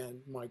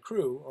 and my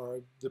crew are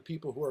the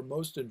people who are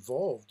most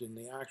involved in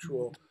the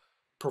actual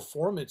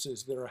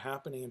performances that are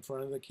happening in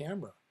front of the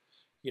camera.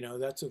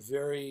 That's a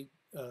very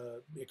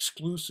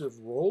exclusive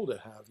role to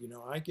have.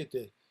 I get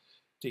to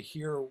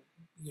hear,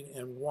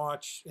 and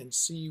watch and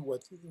see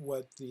what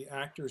the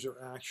actors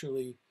are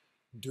actually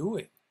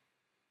doing,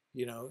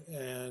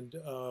 and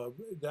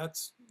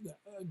that's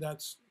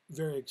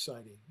very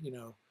exciting.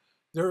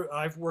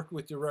 I've worked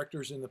with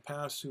directors in the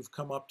past who've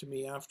come up to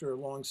me after a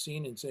long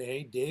scene and say,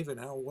 "Hey, David,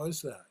 how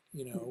was that?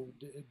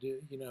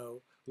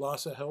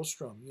 Lasse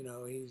Hellstrom,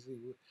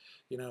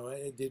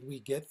 did we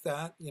get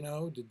that?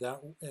 Did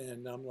that?"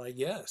 And I'm like,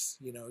 "Yes,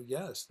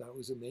 yes, that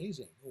was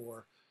amazing."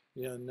 Or,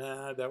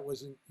 "Nah, that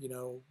wasn't,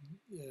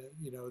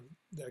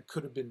 that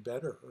could have been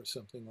better," or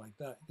something like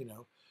that.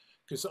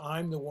 Because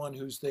I'm the one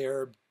who's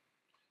there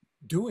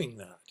doing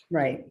that,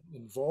 Right.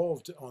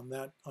 involved on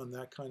that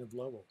kind of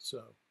level.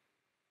 So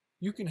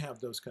you can have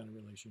those kind of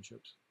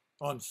relationships.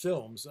 On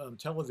films, on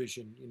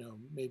television,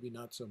 maybe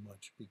not so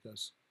much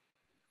because,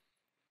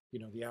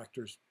 the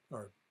actors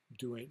are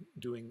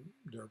doing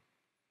their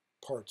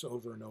parts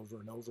over and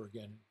over and over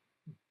again.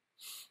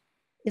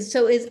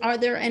 So are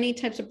there any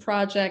types of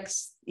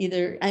projects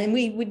either, and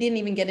we didn't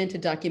even get into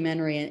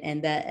documentary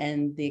and that,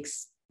 and the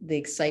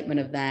excitement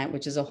of that,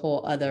 which is a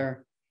whole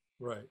other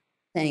right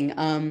thing.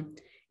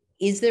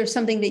 Is there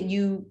something that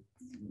you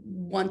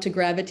want to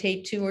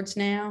gravitate towards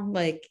now?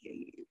 Like,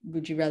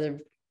 would you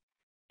rather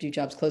do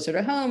jobs closer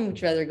to home?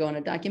 Would you rather go on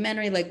a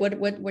documentary? Like, what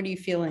are you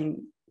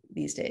feeling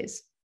these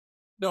days?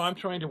 No, I'm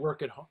trying to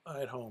work at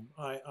home.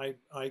 I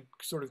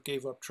sort of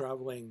gave up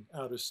traveling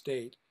out of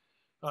state.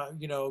 I've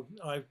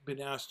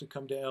been asked to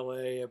come to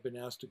LA. I've been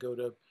asked to go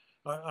to,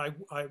 I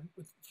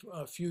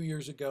a few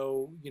years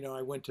ago,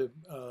 I went to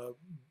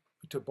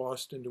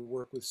Boston to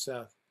work with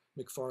Seth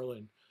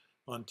MacFarlane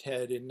on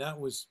TED, and that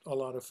was a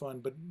lot of fun.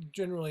 But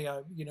generally,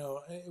 I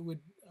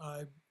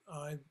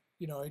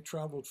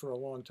traveled for a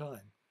long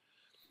time.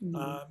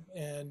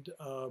 And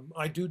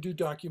I do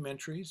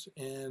documentaries,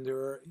 and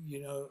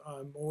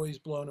I'm always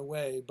blown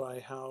away by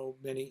how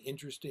many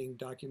interesting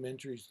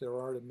documentaries there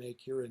are to make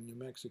here in New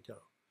Mexico.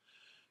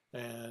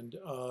 And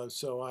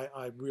so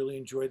I really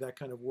enjoy that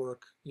kind of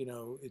work.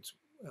 It's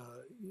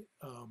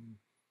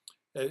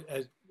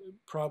as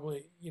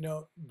probably,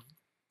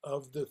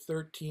 of the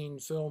 13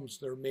 films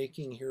they're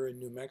making here in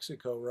New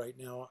Mexico right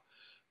now,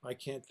 I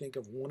can't think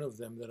of one of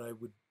them that I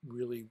would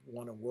really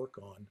want to work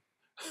on.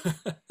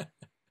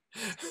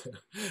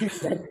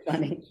 That's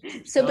funny.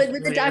 So, Sounds but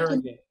with the very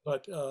document, arrogant,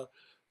 but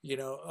you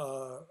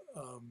know,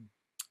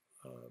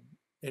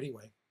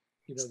 anyway,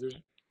 there's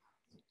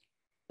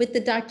with the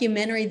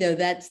documentary though,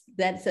 that's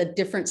a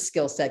different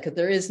skill set, because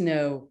there is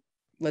no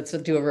let's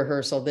do a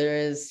rehearsal. There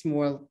is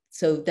more,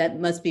 so that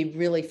must be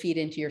really feed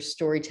into your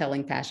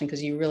storytelling passion,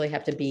 because you really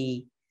have to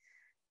be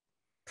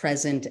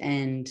present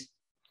and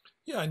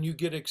yeah, and you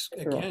get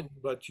again,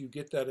 but you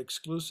get that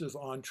exclusive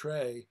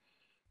entree.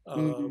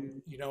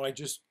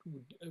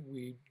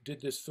 We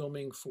did this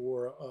filming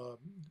for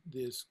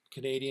this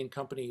Canadian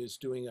company who's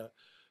doing a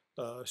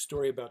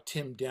story about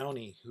Tim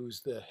Downey,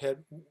 who's the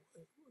head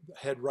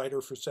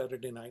writer for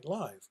Saturday Night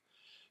Live.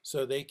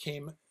 So they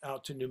came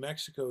out to New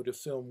Mexico to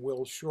film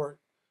Will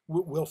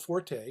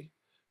Forte,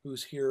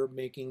 who's here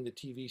making the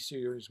TV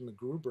series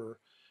MacGruber,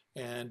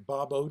 and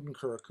Bob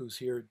Odenkirk, who's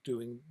here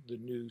doing the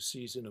new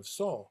season of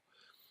Saul.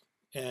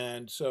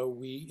 And so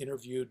we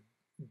interviewed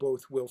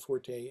both Will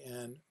Forte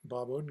and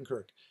Bob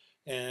Odenkirk.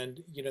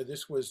 And,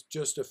 this was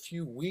just a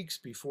few weeks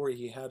before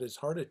he had his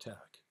heart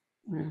attack.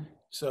 Wow.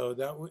 So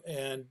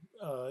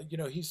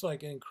he's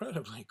like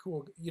incredibly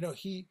cool.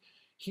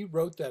 He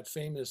wrote that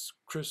famous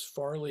Chris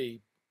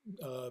Farley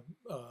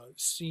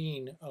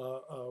scene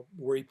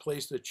where he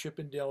plays the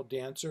Chippendale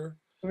dancer.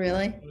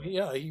 Really?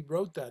 Yeah, he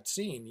wrote that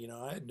scene.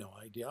 I had no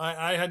idea.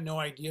 I had no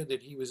idea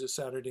that he was a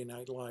Saturday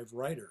Night Live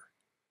writer.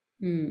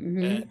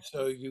 Mm-hmm. And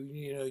so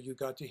you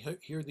got to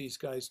hear these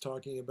guys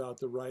talking about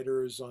the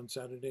writers on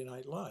Saturday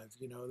Night Live.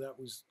 That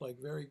was like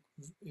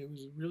it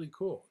was really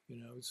cool.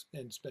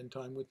 And spend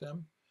time with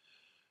them.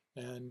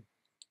 And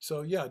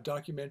so yeah,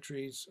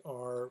 documentaries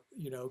are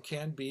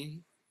can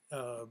be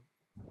uh,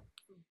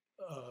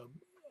 uh,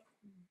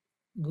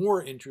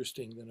 more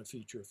interesting than a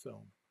feature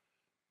film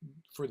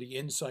for the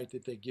insight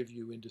that they give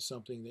you into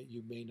something that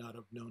you may not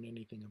have known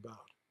anything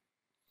about.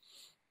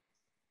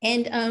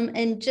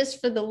 And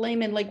just for the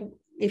layman, like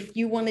if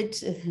people wanted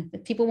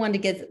to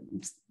get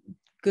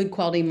good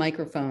quality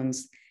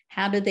microphones,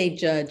 how do they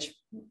judge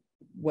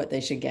what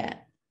they should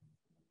get?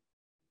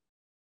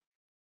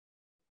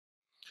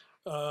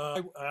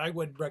 I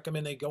would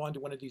recommend they go onto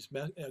one of these,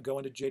 go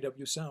into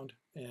JW Sound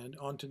and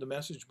onto the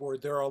message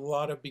board. There are a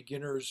lot of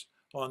beginners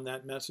on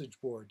that message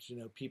board.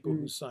 People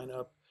who sign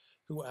up,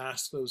 who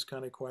ask those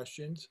kind of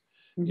questions.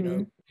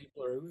 Mm-hmm.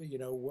 People are,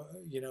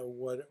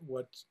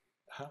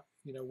 how,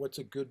 what's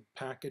a good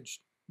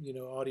package,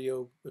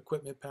 audio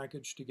equipment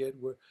package to get.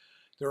 Where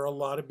there are a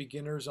lot of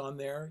beginners on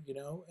there,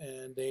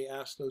 and they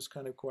ask those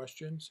kind of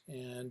questions,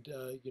 and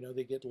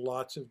they get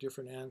lots of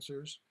different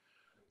answers.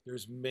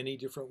 There's many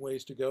different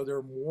ways to go. There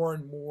are more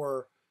and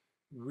more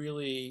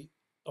really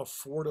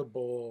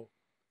affordable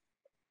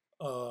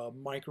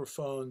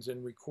microphones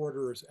and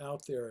recorders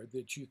out there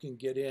that you can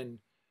get in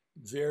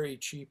very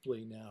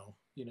cheaply now,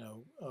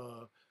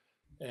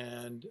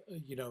 and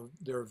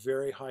they're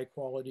very high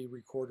quality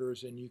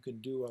recorders, and you can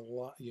do a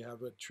lot. You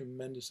have a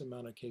tremendous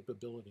amount of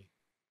capability.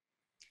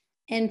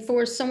 And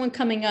for someone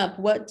coming up,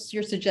 what's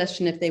your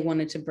suggestion if they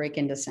wanted to break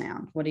into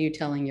sound? What are you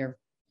telling your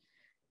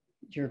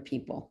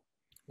people?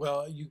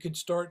 Well, you can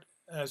start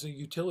as a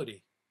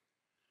utility,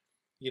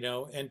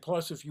 and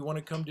plus, if you want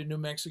to come to New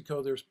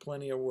Mexico, there's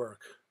plenty of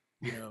work.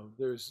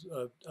 There's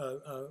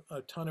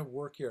a ton of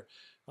work here.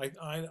 And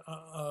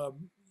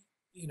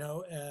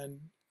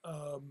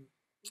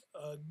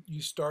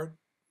you start,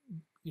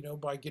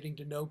 by getting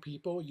to know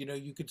people.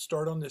 You could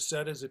start on the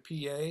set as a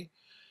PA.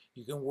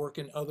 You can work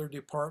in other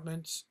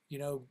departments,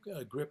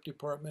 grip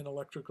department,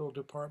 electrical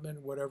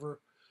department, whatever.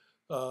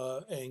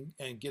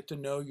 and get to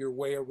know your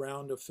way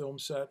around a film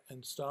set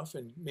and stuff.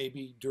 And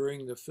maybe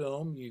during the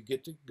film, you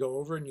get to go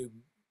over and you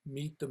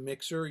meet the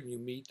mixer and you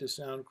meet the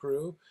sound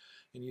crew,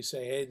 and you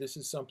say, hey, this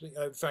is something.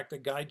 In fact, a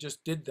guy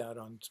just did that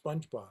on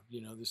SpongeBob.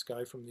 You know, this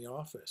guy from The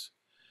Office.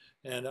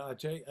 And I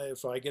tell you,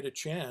 if I get a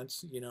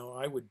chance, you know,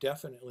 I would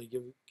definitely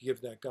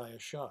give that guy a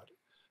shot.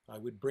 I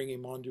would bring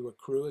him onto a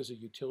crew as a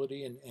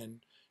utility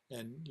and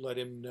let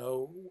him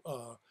know,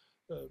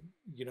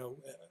 you know,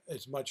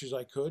 as much as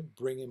I could,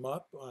 bring him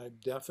up. I'm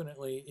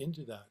definitely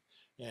into that.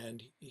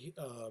 And you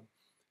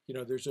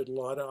know, there's a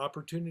lot of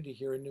opportunity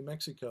here in New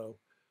Mexico.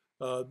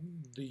 The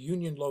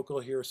union local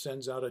here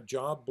sends out a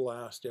job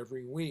blast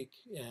every week,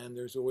 and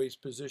there's always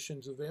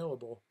positions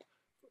available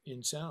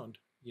in sound.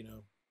 You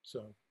know,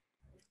 so.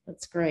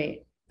 That's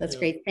great. That's Yeah.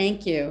 great.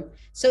 Thank you.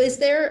 So is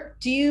there,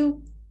 do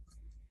you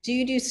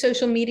do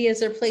social media? Is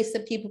there a place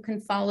that people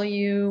can follow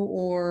you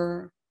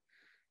or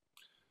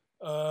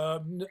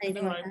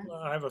anything No, like that?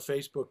 I have a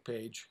Facebook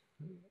page.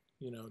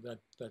 You know,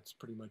 that's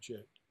pretty much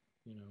it.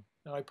 You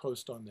know, I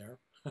post on there.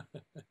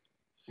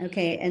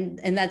 Okay.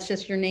 And that's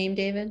just your name,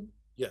 David?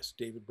 Yes,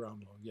 David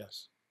Brownlow.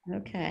 Yes.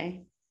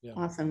 Okay. Yeah.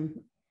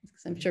 Awesome.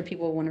 I'm sure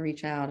people will want to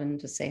reach out and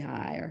just say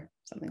hi or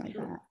something like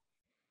Sure.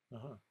 that.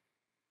 Uh-huh.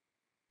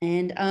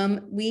 And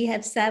we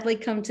have sadly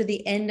come to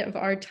the end of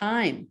our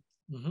time.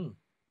 Mm-hmm.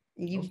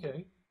 You've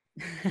Okay.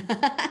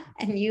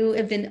 and you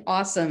have been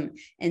awesome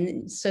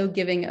and so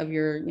giving of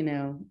your, you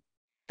know,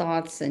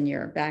 thoughts and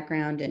your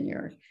background and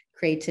your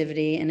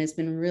creativity. And it's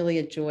been really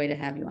a joy to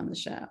have you on the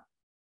show.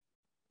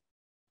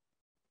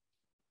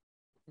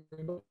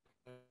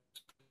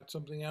 Got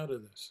something out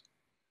of this.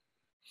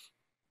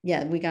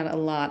 Yeah, we got a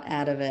lot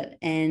out of it.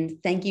 And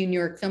thank you, New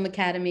York Film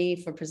Academy,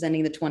 for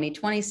presenting the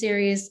 2020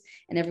 series.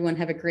 And everyone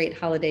have a great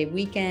holiday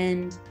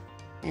weekend.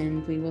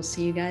 And we will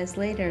see you guys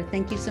later.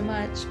 Thank you so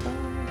much.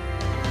 Bye.